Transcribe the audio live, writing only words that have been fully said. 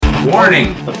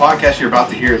Warning! The podcast you're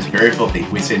about to hear is very filthy.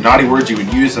 We say naughty words you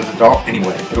would use as an adult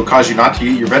anyway. It will cause you not to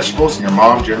eat your vegetables, and your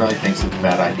mom generally thinks it's a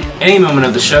bad idea. Any moment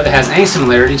of the show that has any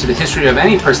similarity to the history of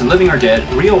any person living or dead,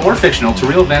 real or fictional, to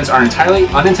real events are entirely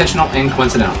unintentional and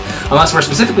coincidental. Unless we're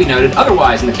specifically noted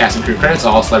otherwise in the cast and crew credits,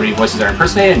 all celebrity voices are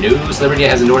impersonated, and no celebrity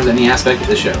has endorsed any aspect of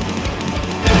the show.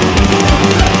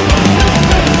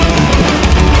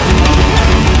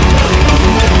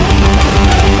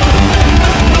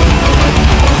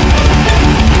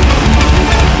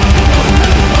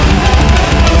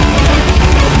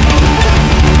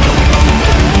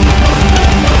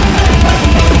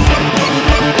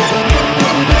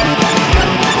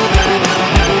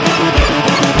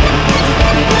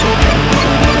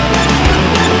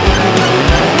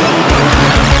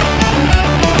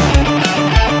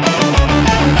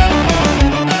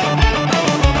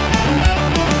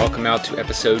 To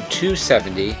episode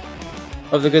 270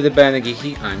 of The Good, the Bad, and the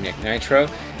Geeky. I'm Nick Nitro,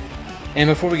 and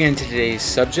before we get into today's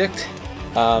subject,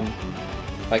 I'd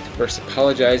like to first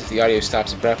apologize if the audio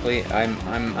stops abruptly.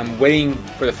 I'm waiting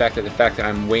for the fact that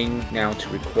I'm waiting now to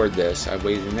record this. I've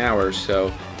waited an hour,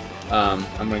 so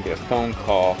I'm going to get a phone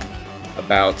call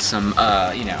about some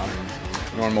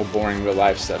normal, boring, real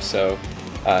life stuff. So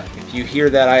if you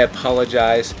hear that, I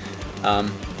apologize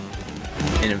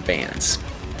in advance.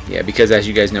 Yeah, because as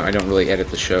you guys know, I don't really edit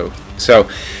the show. So,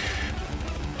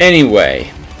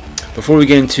 anyway, before we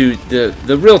get into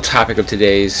the real topic of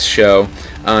today's show,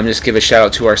 just give a shout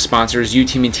out to our sponsors,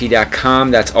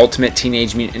 UTMT.com. That's Ultimate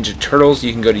Teenage Mutant Ninja Turtles.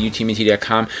 You can go to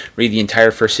UTMT.com, read the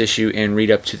entire first issue, and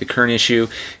read up to the current issue,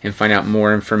 and find out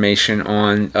more information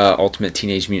on Ultimate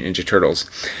Teenage Mutant Ninja Turtles.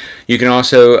 You can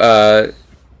also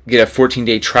get a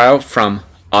 14-day trial from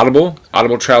Audible,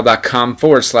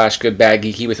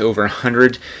 audibletrial.com/goodbadgeeky with over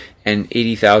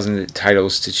 180,000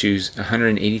 titles to choose.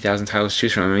 180,000 titles to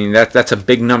choose from. I mean, that's a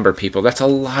big number, people. That's a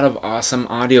lot of awesome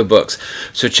audiobooks.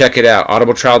 So check it out,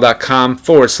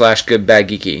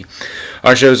 audibletrial.com/goodbadgeeky.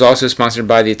 Our show is also sponsored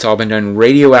by the It's All Been Done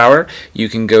Radio Hour. You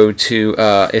can go to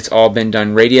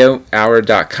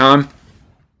itsallbeendoneradiohour.com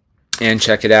and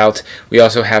check it out. We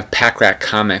also have Pack Rat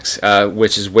Comics,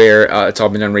 which is where It's All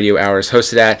Been Done Radio Hour is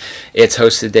hosted at. It's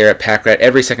hosted there at Pack Rat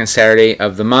every second Saturday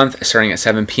of the month, starting at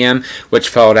 7 p.m., which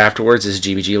followed afterwards is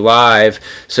GBG Live.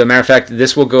 So, matter of fact,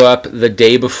 this will go up the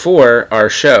day before our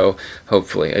show,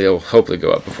 hopefully. It'll hopefully go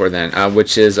up before then,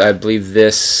 which is, I believe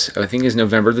is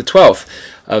November the 12th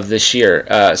of this year.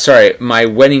 Sorry, my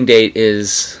wedding date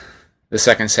is the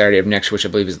second Saturday of next, which I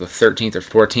believe is the 13th or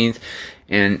 14th.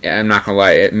 And I'm not going to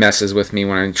lie, it messes with me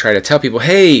when I try to tell people,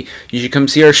 hey, you should come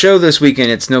see our show this weekend.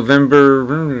 It's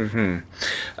November.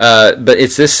 But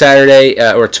it's this Saturday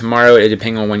or tomorrow,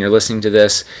 depending on when you're listening to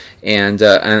this. And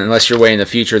unless you're way in the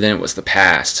future, then it was the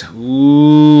past.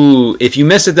 Ooh. If you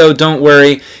missed it, though, don't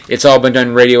worry. It's all been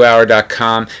done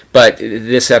radiohour.com. But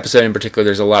this episode in particular,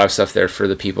 there's a lot of stuff there for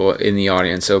the people in the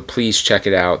audience. So please check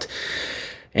it out.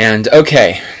 And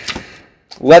okay,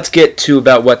 let's get to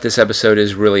about what this episode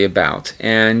is really about.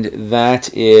 And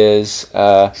that is,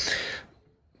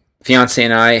 fiance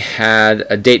and I had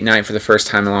a date night for the first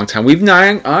time in a long time. We've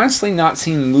honestly not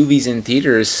seen movies in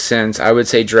theaters since, I would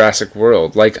say, Jurassic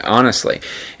World. Like, honestly.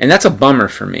 And that's a bummer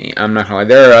for me. I'm not going to lie.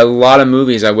 There are a lot of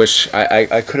movies I wish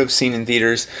I could have seen in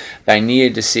theaters that I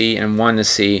needed to see and wanted to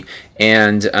see.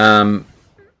 And,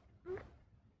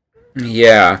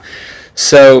 yeah.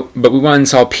 So, but we went and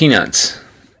saw Peanuts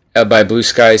by Blue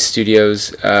Sky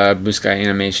Studios, Blue Sky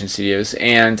Animation Studios,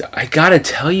 and I gotta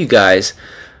tell you guys,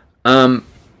 I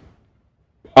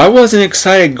wasn't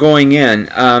excited going in.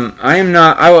 I am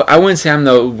not. I wouldn't say I'm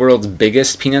the world's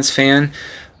biggest Peanuts fan,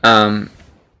 but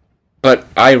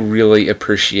I really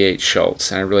appreciate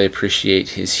Schulz, and I really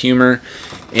appreciate his humor,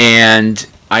 and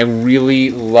I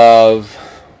really love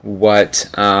what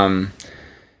Charles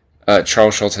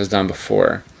Schulz has done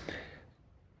before.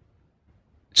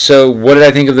 So, what did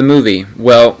I think of the movie?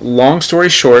 Well, long story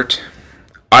short,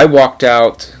 I walked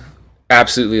out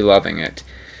absolutely loving it.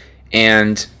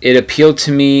 And it appealed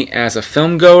to me as a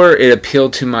film goer. It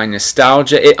appealed to my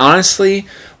nostalgia. It honestly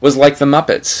was like The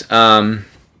Muppets,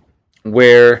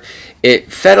 where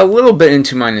it fed a little bit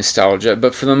into my nostalgia,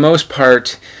 but for the most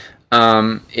part,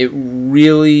 it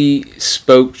really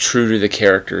spoke true to the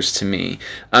characters to me.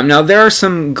 Now, there are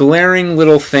some glaring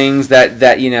little things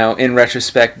that in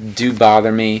retrospect, do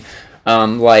bother me.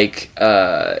 And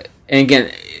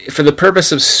again, for the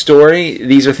purpose of story,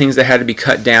 these are things that had to be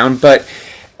cut down. But,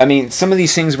 I mean, some of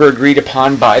these things were agreed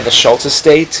upon by the Schulz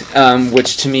estate,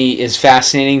 which to me is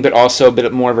fascinating, but also a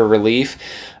bit more of a relief.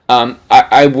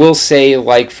 I will say,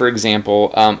 like, for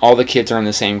example, all the kids are in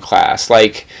the same class.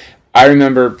 Like, I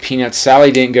remember Peanuts.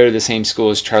 Sally didn't go to the same school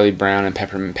as Charlie Brown and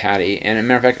Peppermint Patty, and as a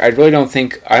matter of fact,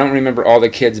 I don't remember all the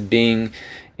kids being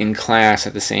in class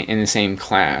in the same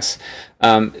class.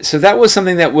 So that was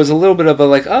something that was a little bit of a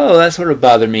like, oh, that sort of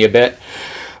bothered me a bit.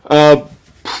 But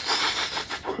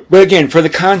again, for the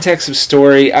context of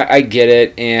story, I get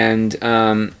it, and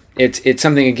it's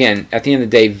something, again, at the end of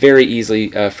the day, very easily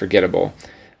forgivable,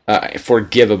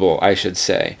 I should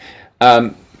say.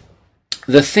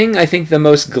 The thing, I think, the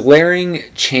most glaring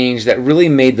change that really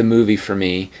made the movie for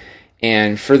me,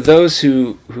 and for those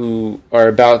who are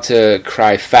about to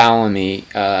cry foul on me,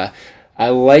 I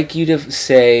like you to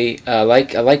say, I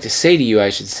like to say to you,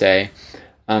 I should say,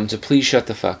 to please shut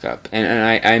the fuck up.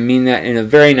 And I mean that in a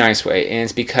very nice way, and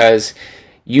it's because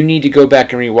you need to go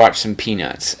back and rewatch some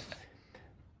Peanuts.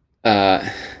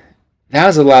 That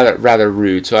was rather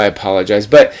rude, so I apologize.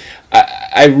 But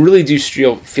I really do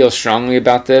feel strongly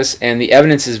about this, and the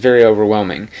evidence is very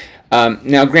overwhelming.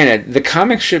 Now, granted, the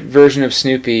comic strip version of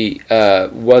Snoopy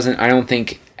wasn't, I don't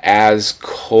think, as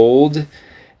cold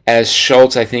as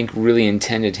Schultz, I think, really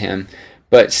intended him.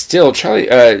 But still,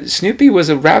 Snoopy was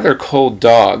a rather cold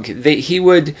dog. He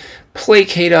would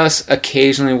placate us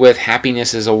occasionally with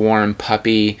happiness is a warm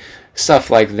puppy, stuff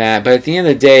like that. But at the end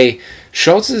of the day,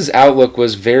 Schultz's outlook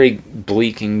was very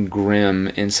bleak and grim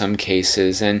in some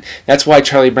cases, and that's why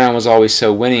Charlie Brown was always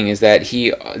so winning, is that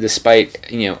he, despite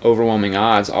overwhelming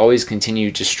odds, always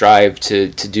continued to strive to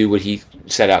do what he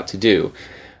set out to do.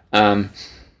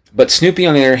 But Snoopy,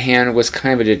 on the other hand, was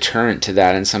kind of a deterrent to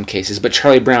that in some cases, but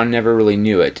Charlie Brown never really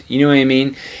knew it. You know what I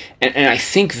mean? And I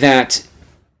think that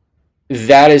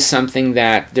is something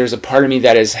that there's a part of me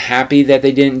that is happy that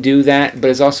they didn't do that, but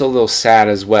is also a little sad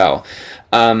as well.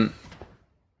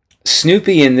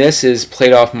 Snoopy in this is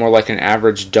played off more like an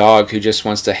average dog who just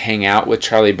wants to hang out with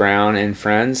Charlie Brown and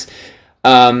friends.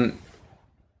 And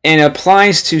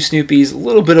applies to Snoopy's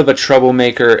little bit of a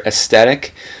troublemaker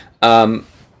aesthetic,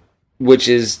 which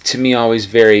is, to me, always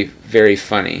very, very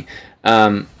funny.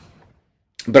 But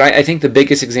I think the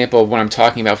biggest example of what I'm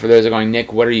talking about, for those who are going,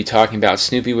 Nick, what are you talking about?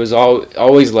 Snoopy was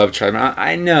always loved Charlie Brown.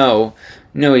 I know.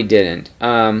 No, he didn't.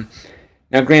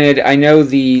 Now, granted, I know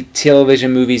the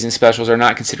television movies and specials are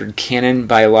not considered canon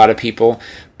by a lot of people,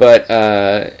 but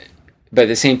at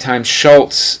the same time,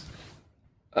 Schultz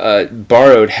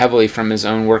borrowed heavily from his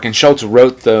own work, and Schultz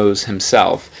wrote those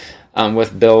himself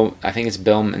with Bill, I think it's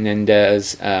Bill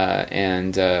Menendez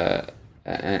and that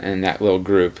little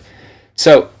group.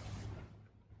 So,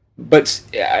 but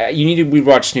you need to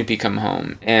rewatch Snoopy Come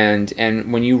Home, and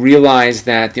when you realize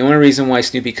that the only reason why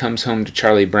Snoopy comes home to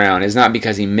Charlie Brown is not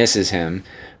because he misses him,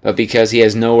 but because he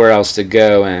has nowhere else to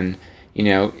go, and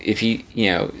if he,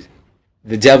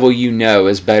 the devil you know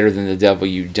is better than the devil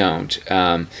you don't,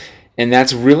 and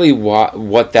that's really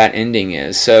what that ending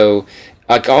is. So,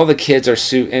 like, all the kids are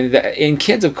and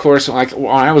kids, of course, like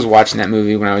when I was watching that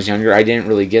movie when I was younger, I didn't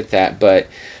really get that, but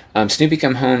Snoopy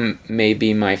Come Home may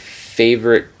be my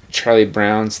favorite Charlie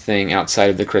Brown's thing outside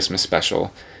of the Christmas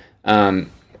special. I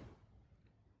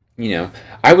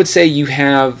would say you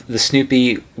have the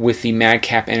Snoopy with the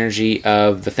madcap energy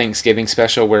of the Thanksgiving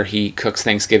special where he cooks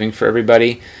Thanksgiving for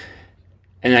everybody.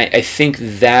 And I think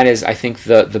that is,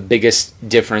 the biggest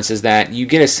difference is that you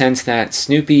get a sense that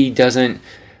Snoopy doesn't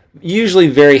usually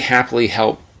very happily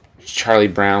help Charlie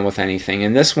Brown with anything.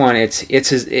 In this one, that's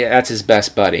his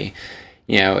best buddy.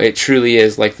 It truly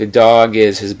is like the dog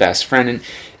is his best friend.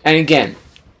 And again,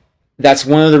 that's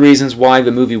one of the reasons why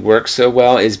the movie works so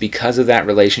well, is because of that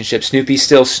relationship. Snoopy's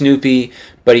still Snoopy,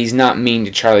 but he's not mean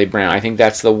to Charlie Brown. I think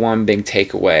that's the one big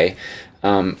takeaway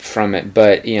from it.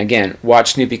 But again,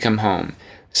 watch Snoopy Come Home.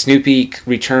 Snoopy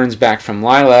returns back from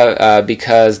Lila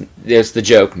because there's the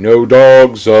joke, no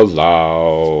dogs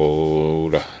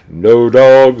allowed, no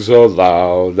dogs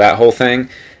allowed, that whole thing.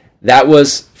 That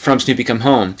was from Snoopy Come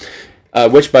Home.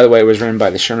 Which, by the way, was written by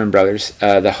the Sherman Brothers.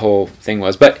 The whole thing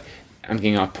was, but I'm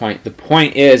getting off point. The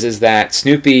point is that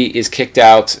Snoopy is kicked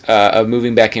out of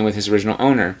moving back in with his original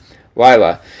owner,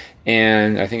 Lila,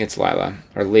 and I think it's Lila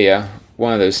or Leah,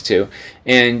 one of those two.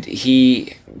 And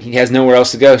he has nowhere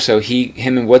else to go, so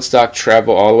him and Woodstock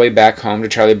travel all the way back home to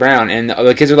Charlie Brown, and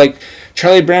the kids are like,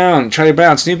 Charlie Brown,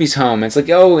 Snoopy's home. And it's like,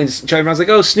 and Charlie Brown's like,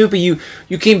 oh, Snoopy,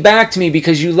 you came back to me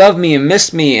because you loved me and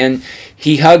missed me. And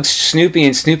he hugs Snoopy,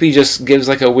 and Snoopy just gives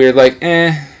like a weird,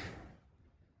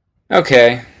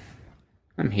 okay,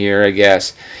 I'm here, I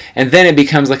guess. And then it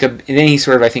becomes and then he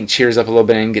sort of, I think, cheers up a little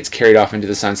bit and gets carried off into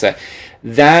the sunset.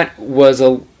 That was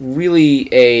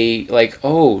really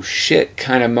oh shit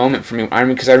kind of moment for me.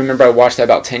 Because I remember I watched that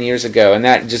about 10 years ago, and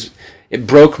that just, it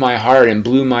broke my heart and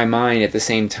blew my mind at the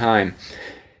same time.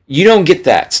 You don't get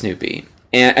that, Snoopy.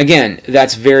 And again,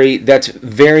 that's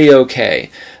very okay.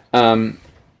 A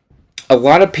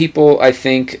lot of people, I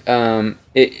think,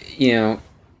 if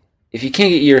you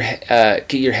can't get your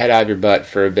head out of your butt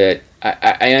for a bit,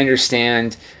 I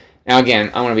understand. Now,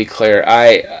 again, I want to be clear.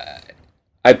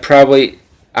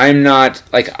 I'm not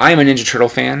like I'm a Ninja Turtle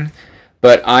fan,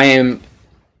 but I am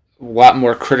a lot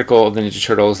more critical of the Ninja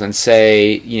Turtles than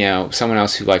say someone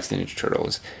else who likes the Ninja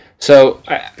Turtles. So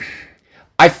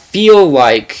I feel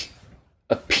like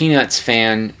a Peanuts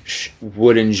fan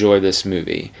would enjoy this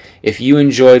movie. If you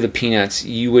enjoy the Peanuts,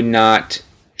 you would not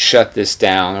shut this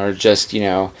down or just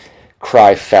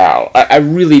cry foul. I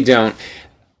really don't.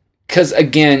 Because,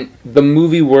 again, the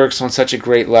movie works on such a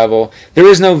great level. There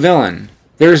is no villain.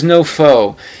 There is no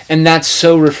foe. And that's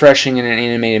so refreshing in an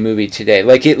animated movie today.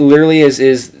 Like, it literally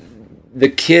is the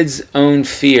kids' own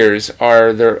fears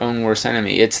are their own worst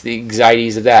enemy. It's the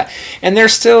anxieties of that. And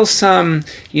there's still some,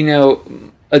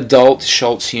 adult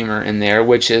Schultz humor in there,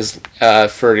 which is,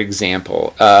 for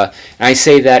example, and I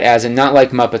say that as in not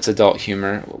like Muppets adult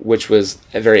humor, which was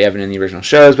very evident in the original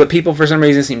shows, but people for some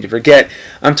reason seem to forget.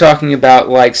 I'm talking about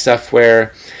like stuff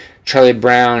where Charlie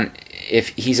Brown, if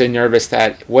he's nervous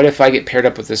that, what if I get paired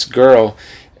up with this girl,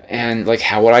 and like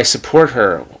how would I support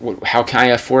her? How can I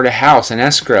afford a house, an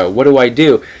escrow? What do I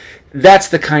do? That's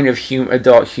the kind of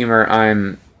adult humor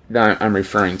I'm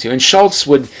referring to, and Schultz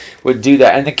would do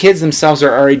that, and the kids themselves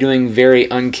are already doing very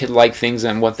unkid-like things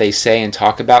on what they say and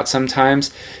talk about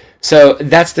sometimes. So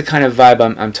that's the kind of vibe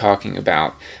I'm talking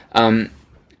about.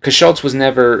 Because Schultz was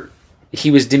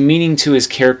he was demeaning to his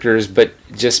characters, but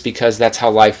just because that's how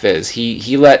life is.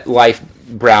 He let life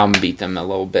browbeat them a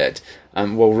little bit.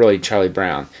 Really Charlie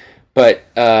Brown, but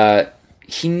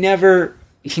he never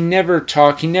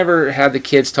had the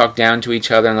kids talk down to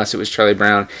each other unless it was Charlie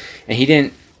Brown, and he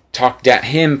didn't talk down.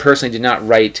 Him personally did not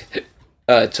write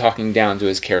talking down to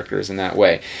his characters in that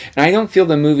way, and I don't feel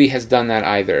the movie has done that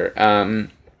either.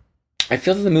 I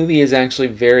feel that the movie is actually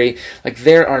very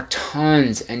there are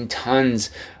tons and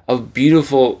tons of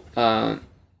beautiful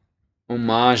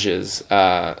homages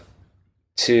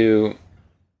to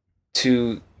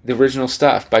the original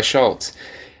stuff by Schultz.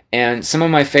 And some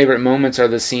of my favorite moments are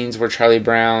the scenes where Charlie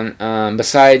Brown,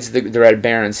 besides the Red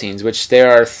Baron scenes, which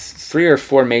there are 3 or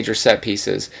 4 major set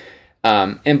pieces.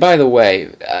 And by the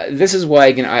way, this is why,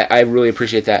 again, I really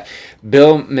appreciate that.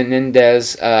 Bill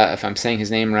Menendez, if I'm saying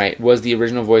his name right, was the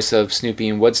original voice of Snoopy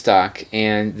in Woodstock.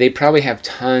 And they probably have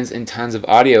tons and tons of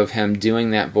audio of him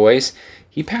doing that voice.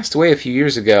 He passed away a few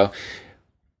years ago.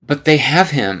 But they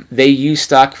have him. They use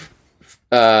stock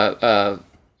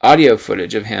audio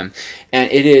footage of him,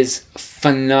 and it is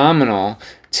phenomenal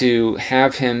to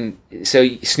have him.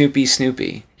 So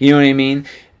Snoopy, you know what I mean?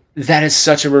 That is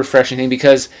such a refreshing thing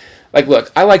because,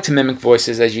 look, I like to mimic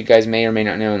voices, as you guys may or may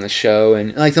not know in the show,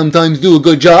 and I sometimes do a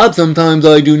good job, sometimes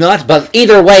I do not. But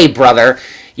either way, brother,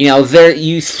 there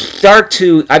you start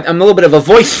to. I'm a little bit of a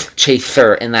voice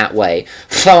chaser in that way,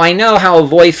 so I know how a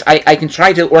voice. I can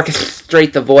try to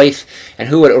orchestrate the voice and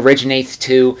who it originates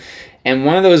to. And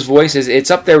one of those voices, it's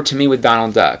up there to me with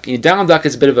Donald Duck. Donald Duck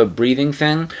is a bit of a breathing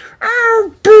thing.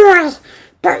 Oh, boy!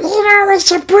 But,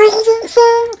 it's a breathing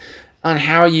thing on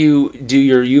how you do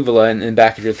your uvula in the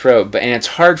back of your throat. And it's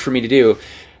hard for me to do.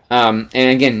 And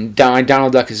again,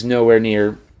 Donald Duck is nowhere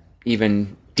near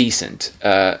even decent,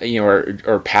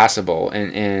 or passable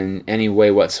in any way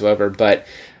whatsoever. But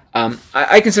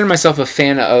I consider myself a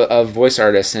fan of voice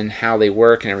artists and how they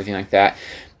work and everything like that.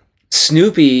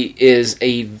 Snoopy is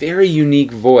a very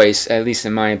unique voice, at least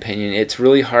in my opinion. It's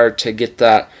really hard to get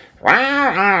that.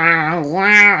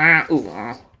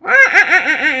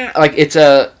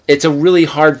 It's a really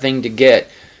hard thing to get.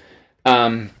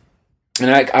 And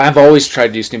I've always tried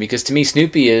to do Snoopy because to me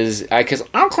Snoopy is because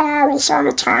okay, we'll start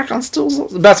attack on stools.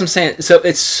 That's what I'm saying. So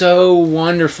it's so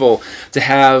wonderful to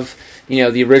have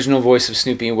the original voice of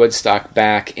Snoopy in Woodstock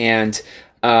back, and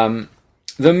the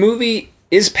movie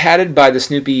is padded by the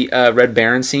Snoopy Red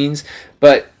Baron scenes,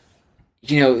 but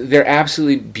they're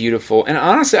absolutely beautiful. And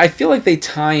honestly, I feel like they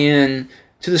tie in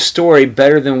to the story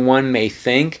better than one may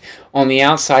think. On the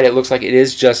outside, it looks like it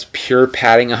is just pure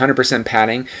padding, 100%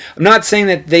 padding. I'm not saying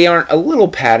that they aren't a little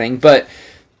padding, but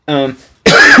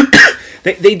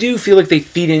they do feel like they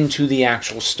feed into the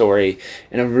actual story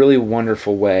in a really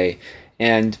wonderful way.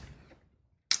 And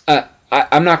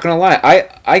I'm not gonna lie,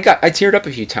 I teared up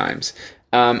a few times.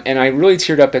 And I really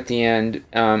teared up at the end.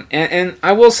 And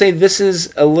I will say this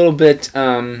is a little bit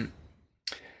there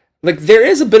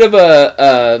is a bit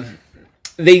of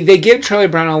they give Charlie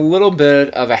Brown a little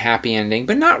bit of a happy ending,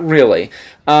 but not really.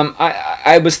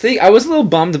 I was a little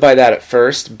bummed by that at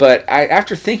first, but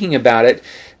after thinking about it,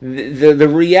 the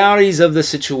realities of the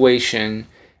situation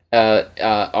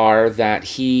are that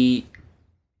he,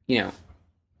 I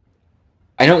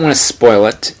don't want to spoil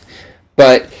it,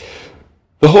 but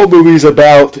the whole movie is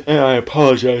about, and I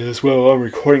apologize as well, I'm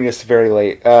recording this very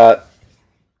late.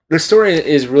 The story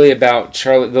is really about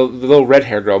Charlie. The little red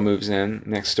hair girl moves in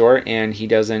next door, and he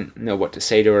doesn't know what to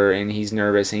say to her, and he's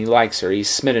nervous, and he likes her. He's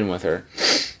smitten with her.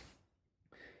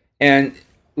 And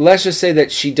let's just say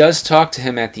that she does talk to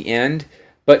him at the end,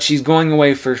 but she's going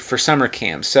away for summer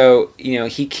camp, so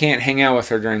he can't hang out with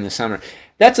her during the summer.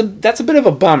 That's a bit of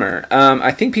a bummer.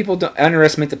 I think people don't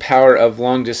underestimate the power of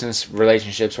long distance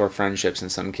relationships or friendships in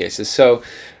some cases. So,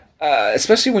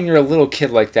 especially when you're a little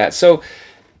kid like that. So,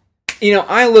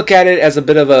 I look at it as a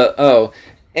bit of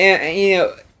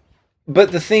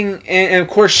but the thing, and of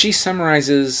course she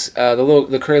summarizes,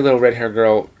 the curly little red hair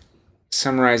girl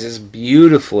summarizes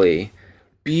beautifully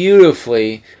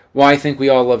why I think we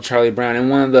all love Charlie Brown and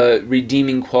one of the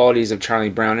redeeming qualities of Charlie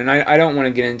Brown. And I don't want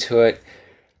to get into it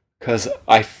because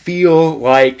I feel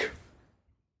like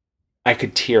I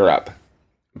could tear up,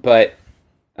 but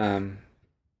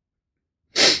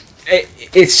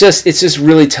it's just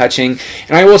really touching.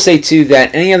 And I will say too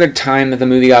that any other time that the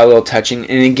movie got a little touching,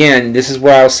 and again, this is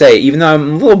where I'll say, even though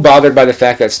I'm a little bothered by the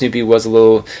fact that Snoopy was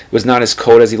not as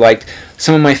cold as he liked,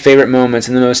 some of my favorite moments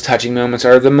and the most touching moments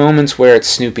are the moments where it's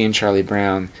Snoopy and Charlie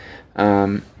Brown.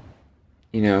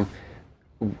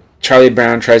 Charlie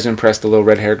Brown tries to impress the little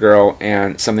red-haired girl,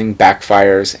 and something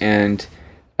backfires and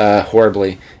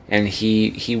horribly, and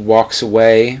he walks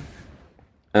away.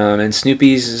 And it's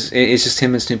just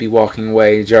him and Snoopy walking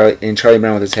away, and Charlie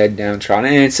Brown with his head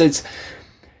downtrodden,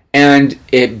 and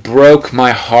it broke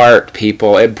my heart,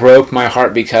 people. It broke my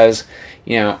heart because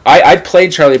I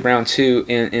played Charlie Brown too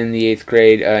in the 8th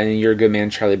grade in You're a Good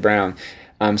Man, Charlie Brown.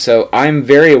 So I'm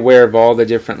very aware of all the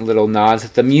different little nods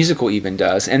that the musical even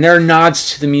does, and there are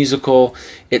nods to the musical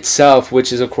itself,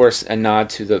 which is of course a nod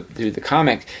to the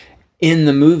comic. In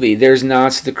the movie, there's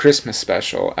nods to the Christmas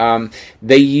special.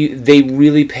 They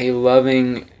really pay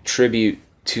loving tribute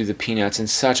to the Peanuts in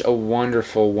such a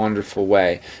wonderful, wonderful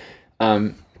way.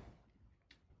 I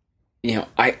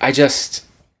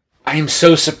am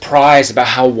so surprised about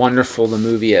how wonderful the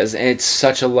movie is, and it's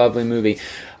such a lovely movie.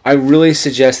 I really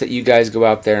suggest that you guys go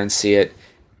out there and see it.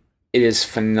 It is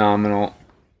phenomenal.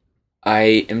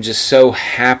 I am just so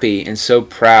happy and so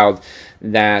proud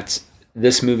that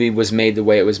this movie was made the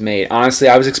way it was made. Honestly,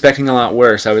 I was expecting a lot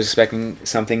worse. I was expecting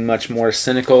something much more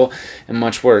cynical and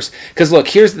much worse. Because look,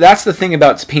 that's the thing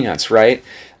about Peanuts, right?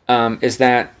 Is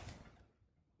that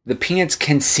the Peanuts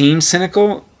can seem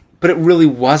cynical, but it really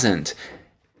wasn't.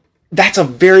 That's a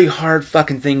very hard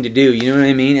fucking thing to do. You know what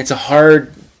I mean? It's a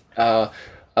hard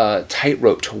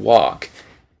tightrope to walk.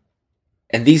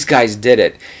 And these guys did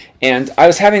it. And I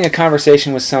was having a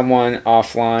conversation with someone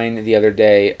offline the other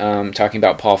day talking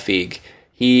about Paul Feig.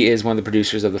 He is one of the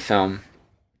producers of the film.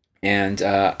 And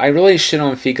I really shit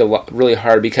on Feig really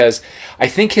hard because I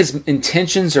think his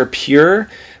intentions are pure,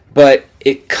 but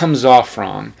it comes off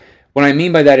wrong. What I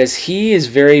mean by that is he is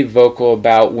very vocal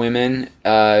about women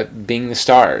being the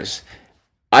stars.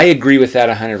 I agree with that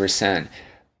 100%.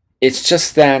 It's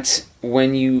just that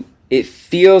it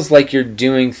feels like you're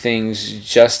doing things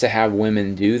just to have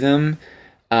women do them.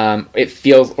 It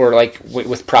feels, or like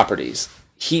with properties.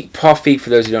 Paul Feig, for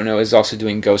those who don't know, is also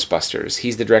doing Ghostbusters.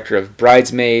 He's the director of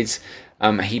Bridesmaids.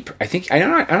 I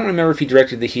don't remember if he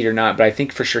directed The Heat or not, but I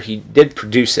think for sure he did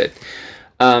produce it.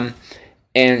 And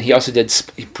he also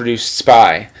produced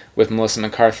Spy with Melissa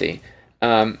McCarthy.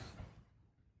 Give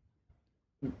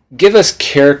us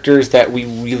characters that we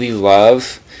really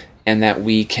love and that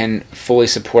we can fully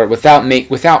support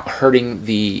without hurting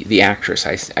the actress.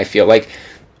 I feel like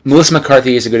Melissa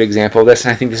McCarthy is a good example of this,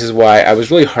 and I think this is why I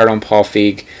was really hard on Paul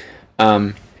Feig,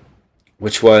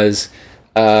 which was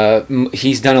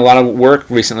he's done a lot of work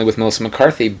recently with Melissa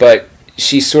McCarthy, but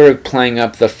she's sort of playing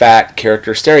up the fat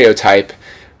character stereotype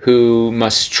who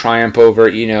must triumph over,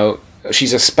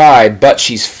 she's a spy, but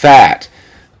she's fat,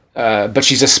 but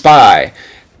she's a spy.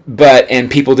 And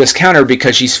people discount her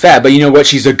because she's fat, but you know what?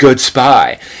 She's a good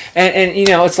spy. And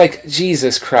it's like,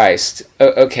 Jesus Christ.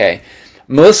 Okay.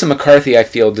 Melissa McCarthy, I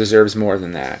feel, deserves more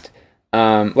than that.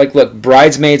 Look,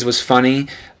 Bridesmaids was funny.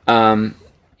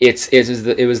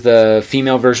 It was the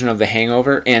female version of The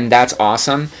Hangover, and that's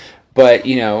awesome. But,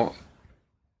 in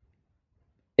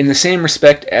the same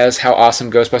respect as how awesome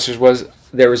Ghostbusters was,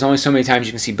 there was only so many times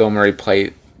you can see Bill Murray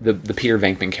play the Peter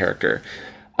Venkman character.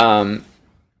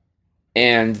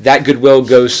 and that goodwill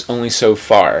goes only so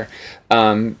far.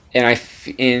 And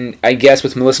I guess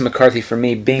with Melissa McCarthy, for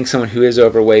me, being someone who is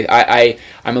overweight, I'm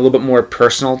a little bit more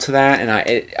personal to that, and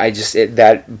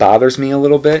that bothers me a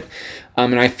little bit.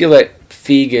 And I feel that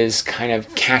Feig is kind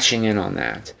of catching in on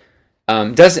that.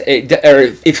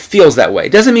 It feels that way.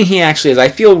 It doesn't mean he actually is. I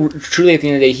feel truly at the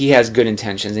end of the day he has good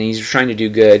intentions and he's trying to do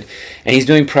good and he's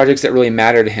doing projects that really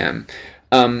matter to him.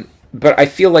 But I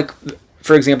feel like,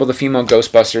 for example, the female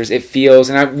Ghostbusters, it feels,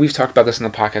 and we've talked about this in the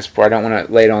podcast before, I don't want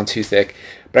to lay it on too thick,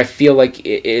 but I feel like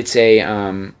it's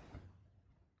a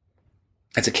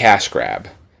cash grab,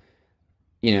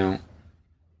 and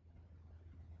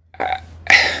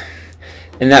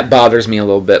that bothers me a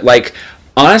little bit. Like,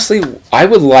 honestly, I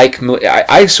would like,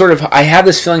 I have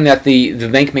this feeling that the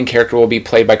Venkman character will be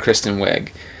played by Kristen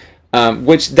Wiig.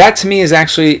 Which that to me is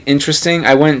actually interesting.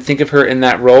 I wouldn't think of her in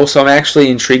that role, so I'm actually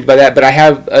intrigued by that. But I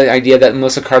have an idea that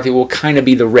Melissa McCarthy will kind of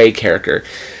be the Rey character.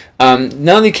 None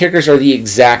of the characters are the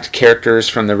exact characters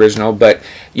from the original, but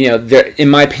in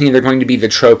my opinion, they're going to be the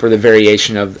trope or the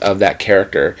variation of that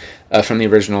character from the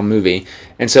original movie.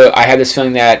 And so I had this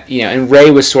feeling that and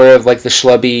Rey was sort of like the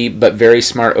schlubby but very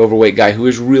smart, overweight guy who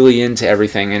was really into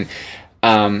everything. And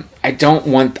I don't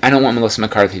want Melissa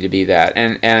McCarthy to be that.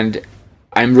 And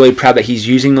I'm really proud that he's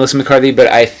using Melissa McCarthy,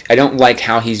 but I don't like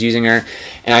how he's using her,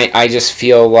 and I just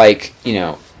feel like,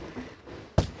 I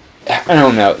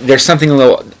don't know, there's something a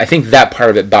little, I think that part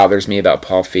of it bothers me about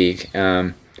Paul Feig.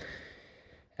 I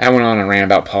went on a rant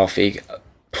about Paul Feig.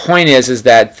 Point is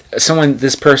that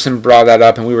this person brought that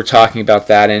up, and we were talking about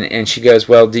that, and she goes,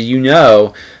 well, do you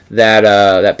know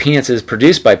that Peanuts is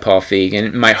produced by Paul Feig?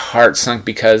 And my heart sunk,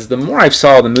 because the more I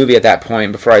saw the movie at that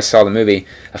point, before I saw the movie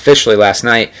officially last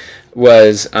night,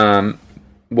 was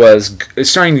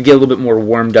starting to get a little bit more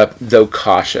warmed up, though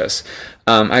cautious.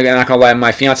 I'm not gonna lie,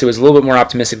 my fiance was a little bit more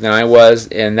optimistic than I was,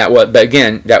 but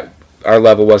again, that our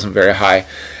level wasn't very high,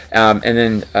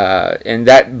 and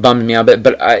that bummed me out a bit.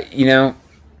 But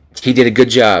he did a good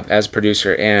job as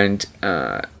producer, and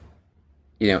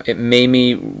it made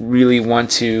me really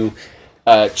want to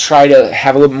try to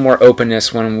have a little bit more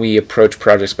openness when we approach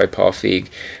projects by Paul Feig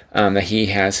that he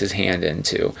has his hand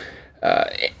into.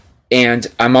 And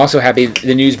I'm also happy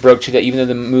the news broke too that even though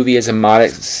the movie is a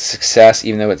modest success,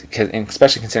 even though and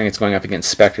especially considering it's going up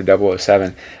against Spectre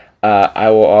 007, I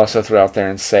will also throw out there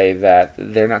and say that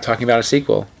they're not talking about a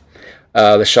sequel.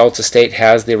 The Schultz estate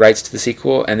has the rights to the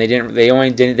sequel, and they didn't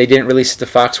release it to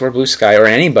Fox or Blue Sky or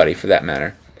anybody for that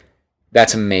matter.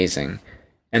 That's amazing,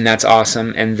 and that's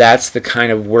awesome, and that's the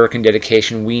kind of work and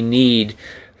dedication we need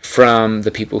from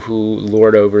the people who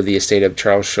lord over the estate of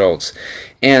Charles Schultz.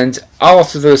 And I'll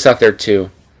also throw this out there too.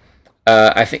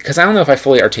 I think, because I don't know if I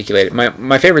fully articulate it.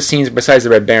 My favorite scenes, besides the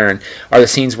Red Baron, are the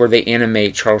scenes where they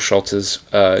animate Charles Schultz's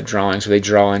drawings, or they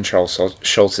draw in Charles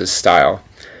Schultz's style.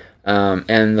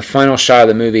 And the final shot of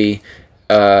the movie,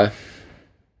 I'm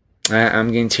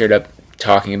getting teared up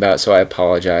talking about it, so I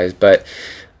apologize. But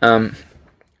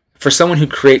for someone who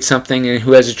creates something and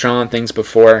who has drawn things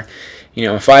before,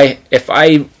 if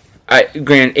I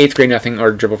granted, 8th Grade Nothing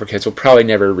or Dribble for Kids will probably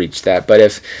never reach that, but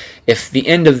if the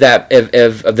end of that,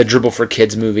 of the Dribble for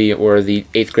Kids movie or the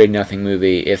 8th Grade Nothing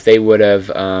movie, if they would have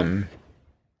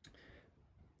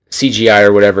CGI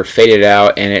or whatever faded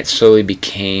out and it slowly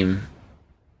became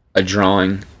a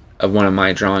drawing of one of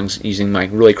my drawings using my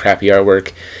really crappy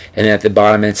artwork, and then at the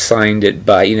bottom it signed it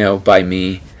by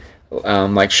me,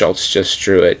 like Schultz just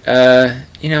drew it,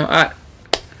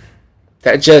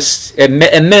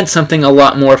 it meant something a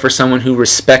lot more for someone who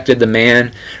respected the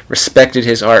man, respected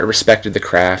his art, respected the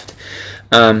craft.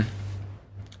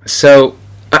 So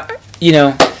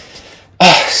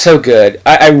good.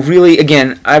 I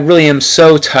really am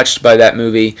so touched by that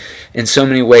movie in so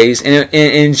many ways, and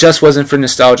it just wasn't for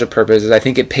nostalgia purposes. I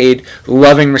think it paid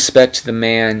loving respect to the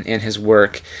man and his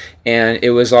work, and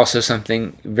it was also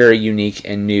something very unique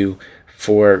and new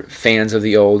for fans of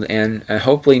the old, and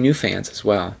hopefully new fans as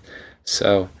well.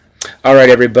 So, all right,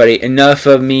 everybody, enough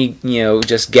of me,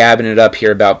 just gabbing it up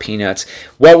here about Peanuts.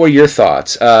 What were your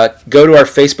thoughts? Go to our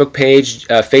Facebook page,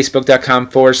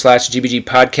 facebook.com/GBG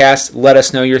podcast. Let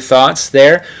us know your thoughts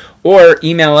there, or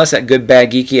email us at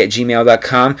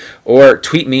goodbadgeeky@gmail.com, or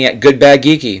tweet me at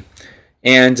goodbadgeeky.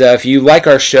 And if you like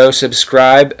our show,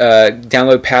 subscribe,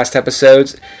 download past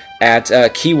episodes at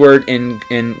keyword in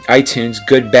iTunes,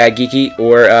 Good Bad Geeky,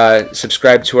 or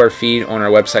subscribe to our feed on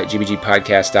our website,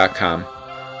 gbgpodcast.com.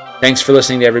 Thanks for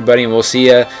listening to everybody, and we'll see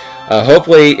you.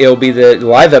 Hopefully, it'll be the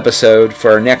live episode for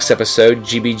our next episode,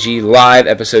 GBG Live,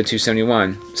 episode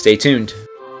 271. Stay tuned.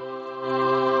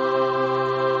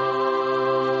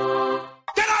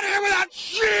 Get out of here without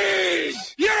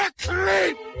cheese! You're a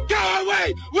creep! Go away!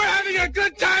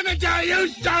 All you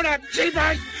startup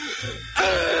cheapers!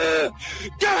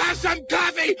 Go have some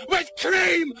coffee with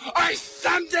cream or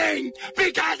something!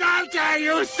 Because I'll tell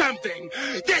you something!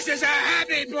 This is a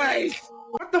happy place!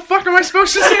 What the fuck am I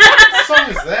supposed to say? What song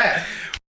is that?